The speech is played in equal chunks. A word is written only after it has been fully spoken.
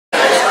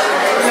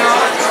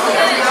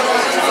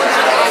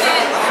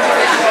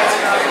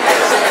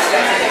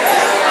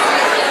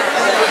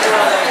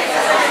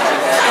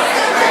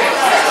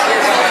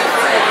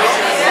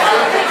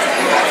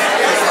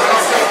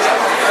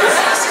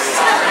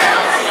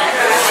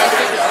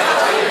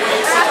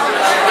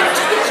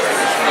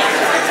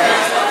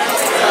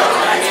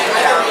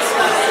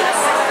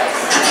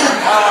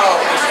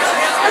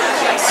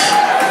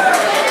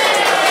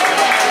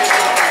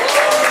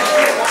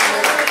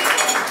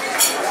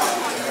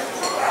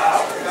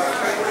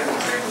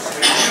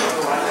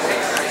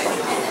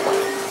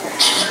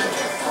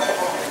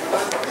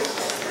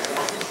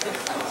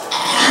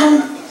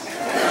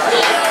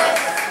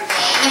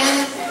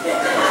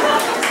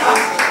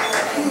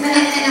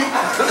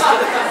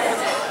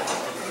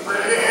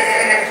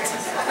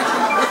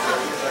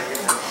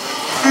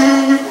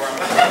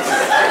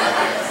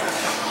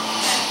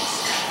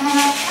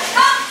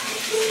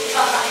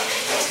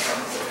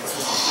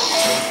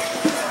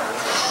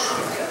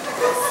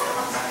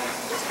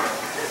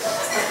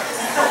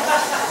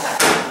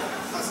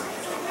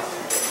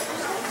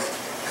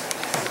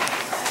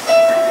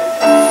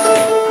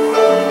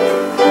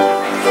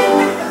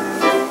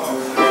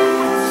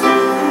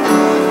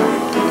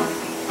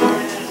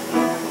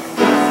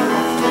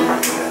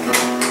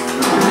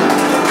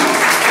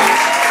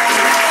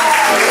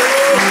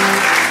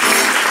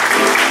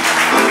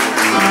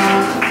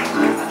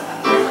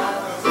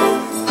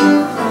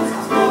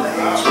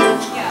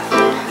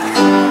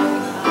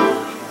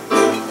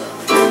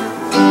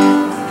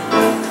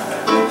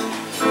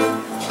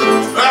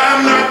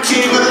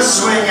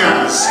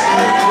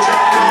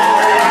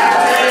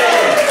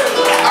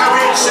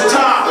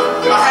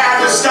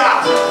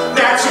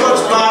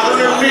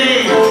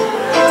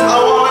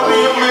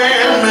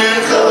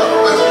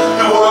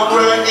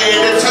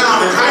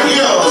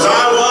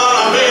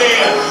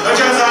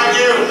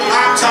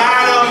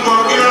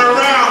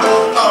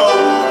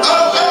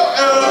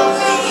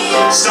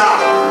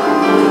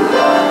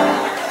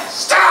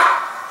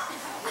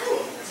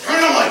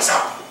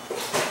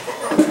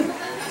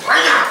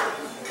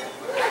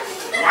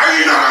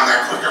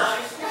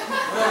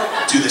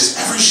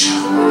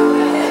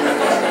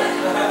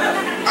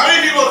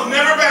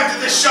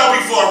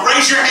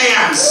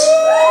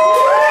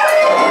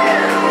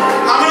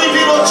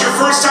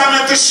first time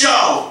at the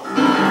show.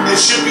 It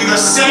should be the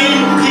same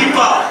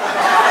people.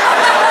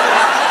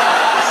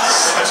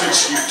 Such a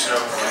cheap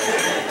joke.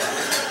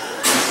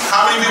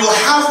 How many people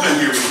have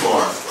been here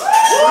before?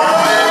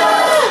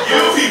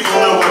 You people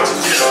know what to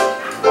do.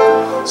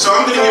 So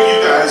I'm going to give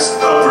you guys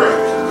a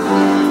break.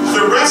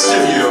 The rest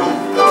of you,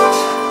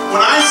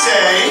 when I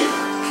say,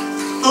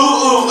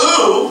 ooh, ooh,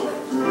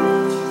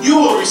 ooh, you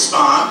will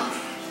respond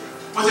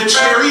with a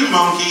cherry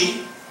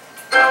monkey,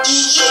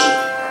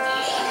 ee-ee.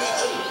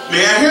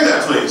 May I hear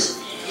that, please?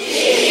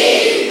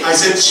 I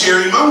said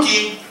cherry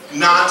monkey,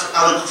 not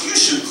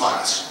elocution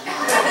class.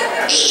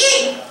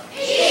 Ee-ee.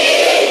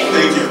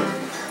 Thank you.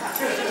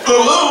 Ooh,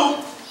 ooh.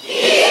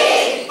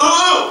 Ooh,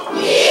 ooh.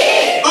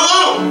 Ooh,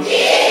 ooh.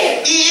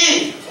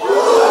 Ee-ee.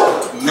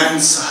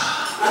 Mensa.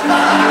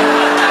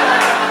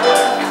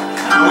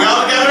 Are we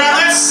all together on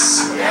this?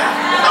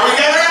 Are we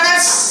together on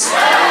this?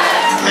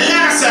 Hang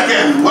on a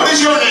second. What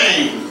is your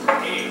name?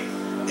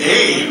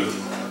 Abe.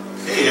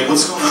 Hey, Abe,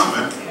 what's going on,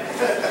 man?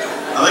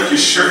 I like your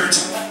shirt.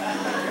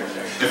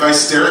 If I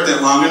stare at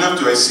that long enough,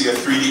 do I see a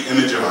 3D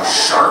image of a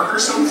shark or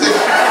something?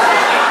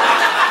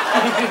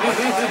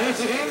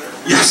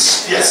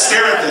 Yes, yes,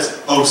 stare at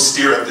this. Oh,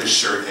 stare at this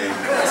shirt, Abe.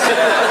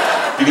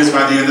 Because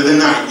by the end of the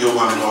night, you'll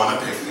want to go on a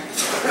picnic.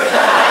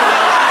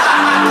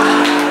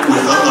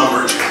 With a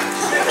lumberjack.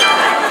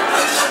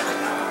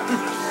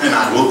 And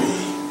I will be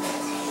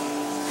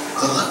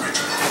the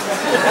lumberjack.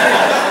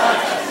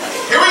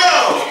 Here we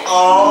go!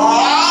 Oh,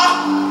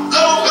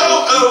 oh,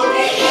 oh, oh.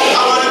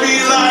 I want to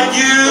be like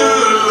you.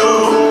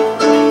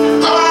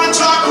 I want to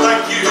talk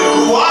like you,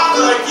 walk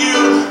like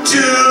you,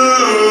 too.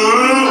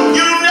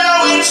 You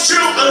know it's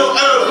true, oh,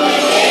 oh.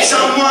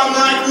 Someone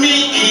like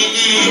me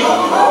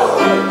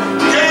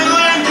can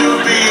learn to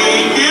be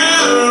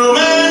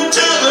human,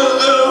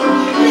 too.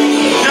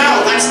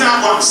 No, that's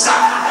not one. Stop.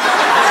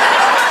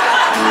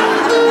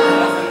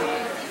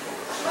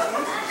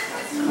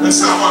 That's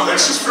not one,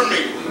 that's just for me.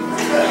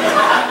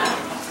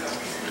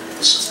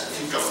 Let's just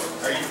keep going.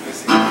 Are you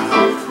busy?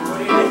 What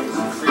do you do?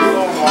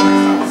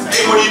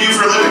 Hey, what do you do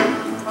for a living?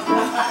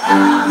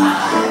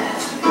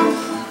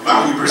 Wow,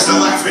 you were still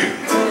laughing.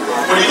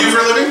 What do you do for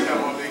a living?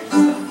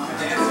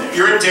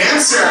 You're a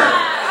dancer.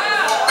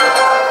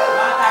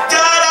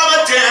 God, I'm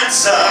a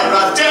dancer.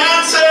 A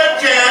dancer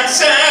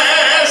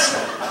dances.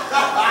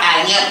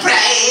 And you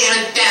play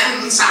a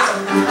dancer.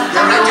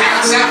 You're a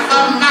dancer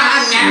for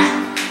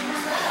money.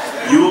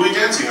 You will be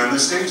dancing on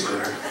this stage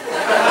later.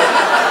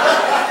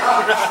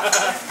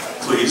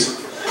 Please,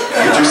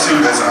 get your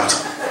singles out.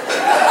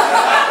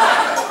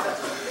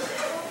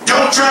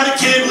 Don't try to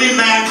kid me,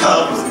 man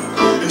cub,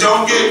 and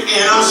don't get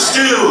in a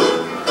stew.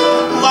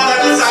 What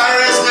I desire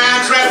is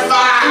man's red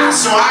fire,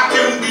 so I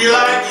can be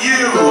like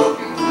you.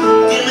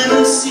 Give me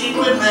the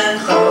secret, man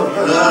cub,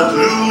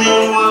 clue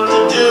me what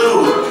to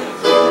do.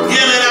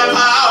 Give me the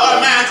power,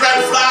 man's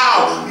red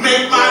flower,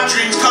 make my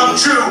dreams come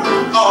true.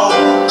 Oh,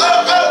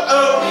 oh, oh,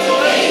 oh.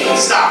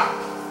 Stop.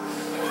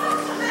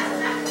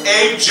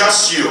 Abe,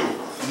 just you.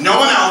 No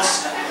one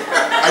else.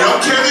 I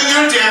don't care that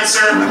you're a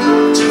dancer.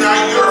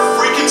 Tonight you're a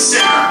freaking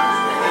singer.